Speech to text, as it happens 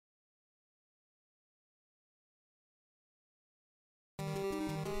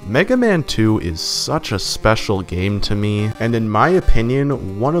Mega Man 2 is such a special game to me, and in my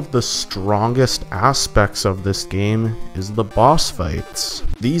opinion, one of the strongest aspects of this game is the boss fights.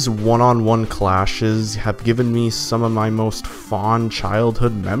 These one-on-one clashes have given me some of my most fond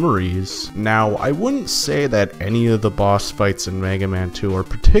childhood memories. Now, I wouldn't say that any of the boss fights in Mega Man 2 are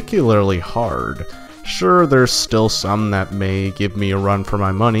particularly hard. Sure, there's still some that may give me a run for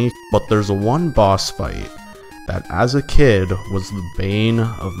my money, but there's one boss fight that as a kid was the bane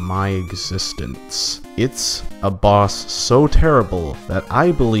of my existence. It's a boss so terrible that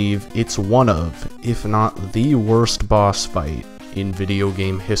I believe it's one of, if not the worst boss fight in video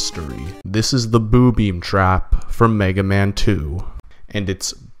game history. This is the Boo Beam Trap from Mega Man 2. And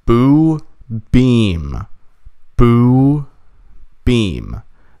it's Boo Beam. Boo Beam.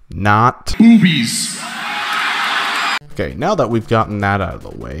 Not boobies. Okay, now that we've gotten that out of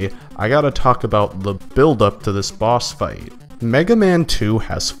the way, I gotta talk about the build-up to this boss fight. Mega Man 2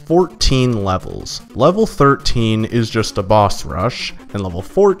 has 14 levels. Level 13 is just a boss rush, and level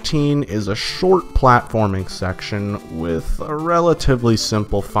 14 is a short platforming section with a relatively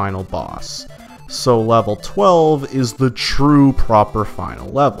simple final boss. So level 12 is the true proper final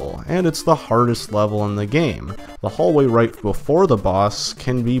level, and it's the hardest level in the game. The hallway right before the boss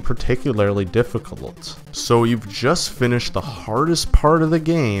can be particularly difficult. So you've just finished the hardest part of the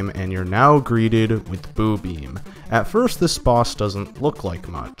game and you're now greeted with Boo Beam. At first this boss doesn't look like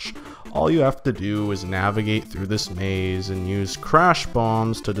much. All you have to do is navigate through this maze and use crash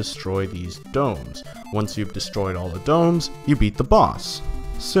bombs to destroy these domes. Once you've destroyed all the domes, you beat the boss.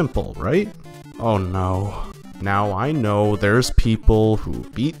 Simple, right? Oh no. Now I know there's people who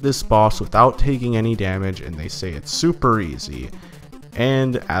beat this boss without taking any damage and they say it's super easy.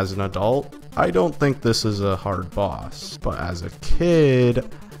 And as an adult, I don't think this is a hard boss. But as a kid,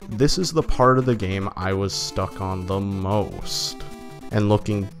 this is the part of the game I was stuck on the most. And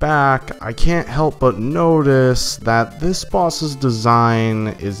looking back, I can't help but notice that this boss's design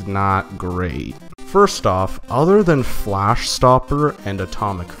is not great. First off, other than Flash Stopper and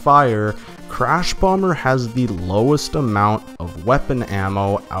Atomic Fire, Crash Bomber has the lowest amount of weapon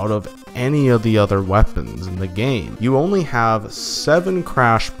ammo out of any of the other weapons in the game. You only have 7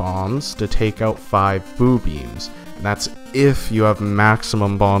 Crash Bombs to take out 5 Boo Beams, and that's if you have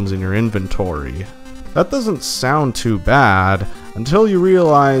maximum bombs in your inventory. That doesn't sound too bad until you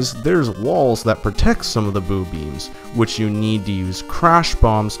realize there's walls that protect some of the Boo Beams, which you need to use Crash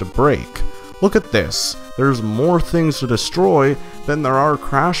Bombs to break. Look at this, there's more things to destroy than there are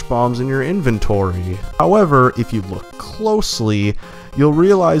crash bombs in your inventory. However, if you look closely, you'll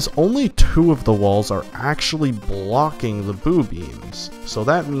realize only 2 of the walls are actually blocking the Boo Beams. So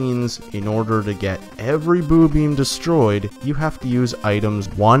that means in order to get every Boo Beam destroyed, you have to use items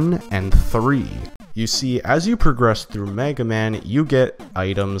 1 and 3. You see, as you progress through Mega Man, you get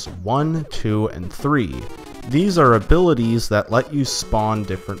items 1, 2, and 3. These are abilities that let you spawn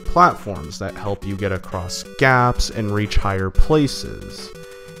different platforms that help you get across gaps and reach higher places.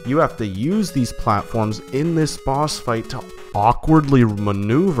 You have to use these platforms in this boss fight to awkwardly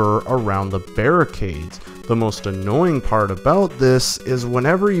maneuver around the barricades. The most annoying part about this is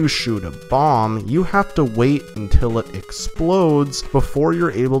whenever you shoot a bomb, you have to wait until it explodes before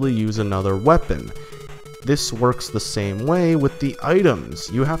you're able to use another weapon. This works the same way with the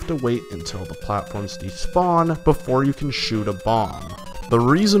items. You have to wait until the platforms despawn before you can shoot a bomb. The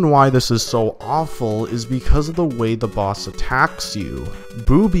reason why this is so awful is because of the way the boss attacks you.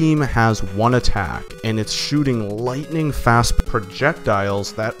 Boo Beam has one attack, and it's shooting lightning fast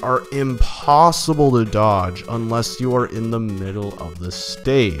projectiles that are impossible to dodge unless you are in the middle of the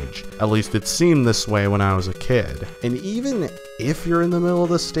stage. At least it seemed this way when I was a kid. And even if you're in the middle of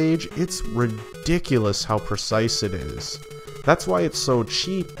the stage, it's ridiculous how precise it is. That's why it's so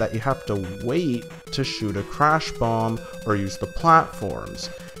cheap that you have to wait to shoot a crash bomb or use the platforms.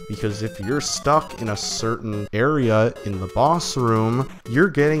 Because if you're stuck in a certain area in the boss room, you're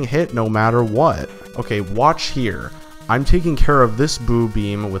getting hit no matter what. Okay, watch here. I'm taking care of this Boo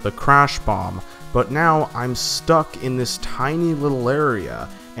Beam with a crash bomb, but now I'm stuck in this tiny little area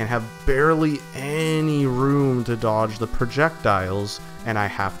and have barely any room to dodge the projectiles, and I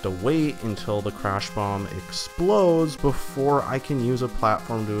have to wait until the crash bomb explodes before I can use a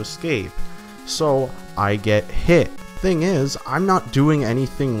platform to escape. So I get hit. Thing is, I'm not doing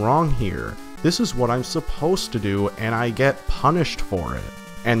anything wrong here. This is what I'm supposed to do, and I get punished for it.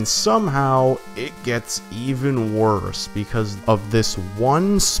 And somehow it gets even worse because of this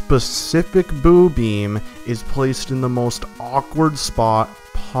one specific Boo Beam is placed in the most awkward spot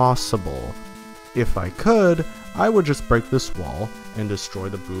possible. If I could, I would just break this wall and destroy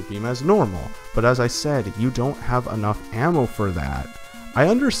the Boo Beam as normal, but as I said, you don't have enough ammo for that. I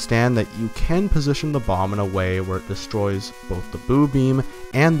understand that you can position the bomb in a way where it destroys both the boo beam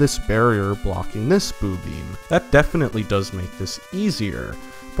and this barrier blocking this boo beam. That definitely does make this easier,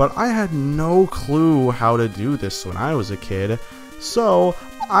 but I had no clue how to do this when I was a kid, so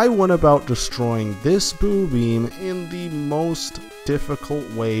I went about destroying this boo beam in the most difficult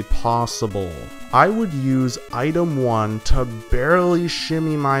way possible. I would use item 1 to barely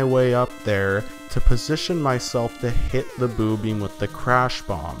shimmy my way up there to position myself to hit the boo beam with the crash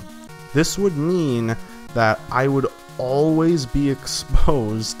bomb. This would mean that I would always be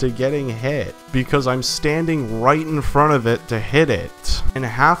exposed to getting hit because I'm standing right in front of it to hit it. And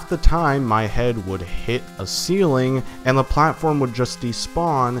half the time my head would hit a ceiling and the platform would just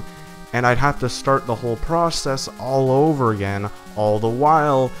despawn, and I'd have to start the whole process all over again, all the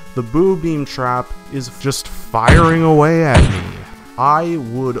while the boo beam trap is just firing away at me. I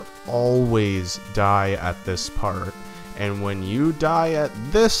would always die at this part, and when you die at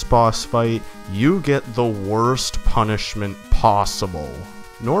this boss fight, you get the worst punishment possible.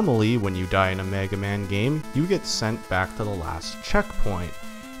 Normally, when you die in a Mega Man game, you get sent back to the last checkpoint,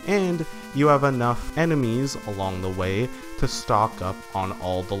 and you have enough enemies along the way to stock up on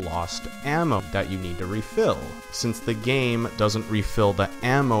all the lost ammo that you need to refill, since the game doesn't refill the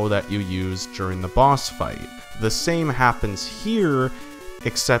ammo that you use during the boss fight. The same happens here,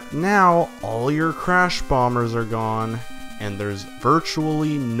 except now all your crash bombers are gone and there's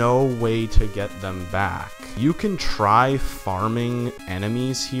virtually no way to get them back. You can try farming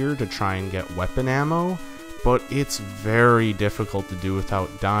enemies here to try and get weapon ammo, but it's very difficult to do without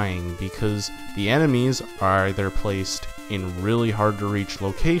dying because the enemies are either placed in really hard to reach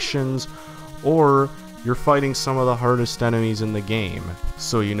locations or you're fighting some of the hardest enemies in the game.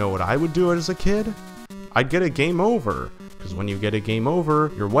 So you know what I would do as a kid? I'd get a game over, because when you get a game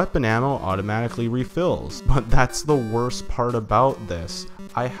over, your weapon ammo automatically refills. But that's the worst part about this.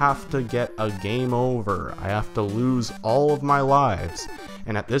 I have to get a game over. I have to lose all of my lives.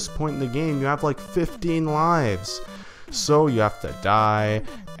 And at this point in the game, you have like 15 lives. So you have to die,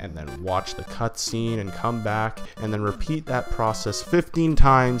 and then watch the cutscene and come back, and then repeat that process 15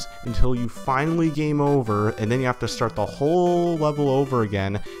 times until you finally game over, and then you have to start the whole level over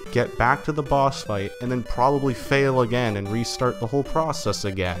again, get back to the boss fight, and then probably fail again and restart the whole process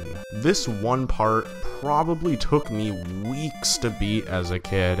again. This one part probably took me weeks to beat as a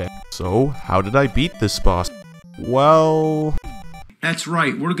kid. So, how did I beat this boss? Well... That's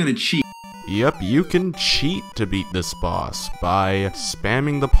right, we're gonna cheat. Yep, you can cheat to beat this boss by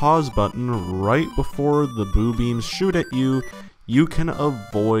spamming the pause button right before the boo beams shoot at you. You can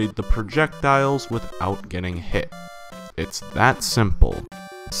avoid the projectiles without getting hit. It's that simple.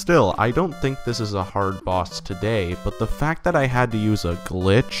 Still, I don't think this is a hard boss today, but the fact that I had to use a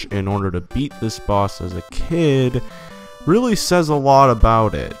glitch in order to beat this boss as a kid really says a lot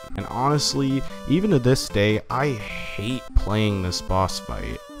about it. And honestly, even to this day, I hate playing this boss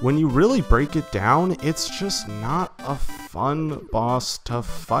fight. When you really break it down, it's just not a fun boss to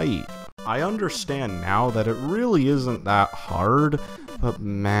fight. I understand now that it really isn't that hard, but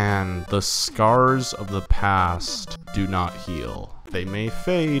man, the scars of the past do not heal. They may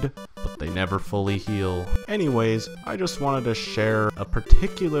fade, but they never fully heal. Anyways, I just wanted to share a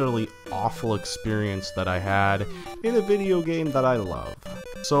particularly awful experience that I had in a video game that I love.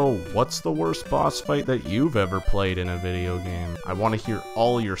 So, what's the worst boss fight that you've ever played in a video game? I want to hear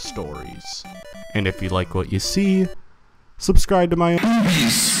all your stories. And if you like what you see, subscribe to my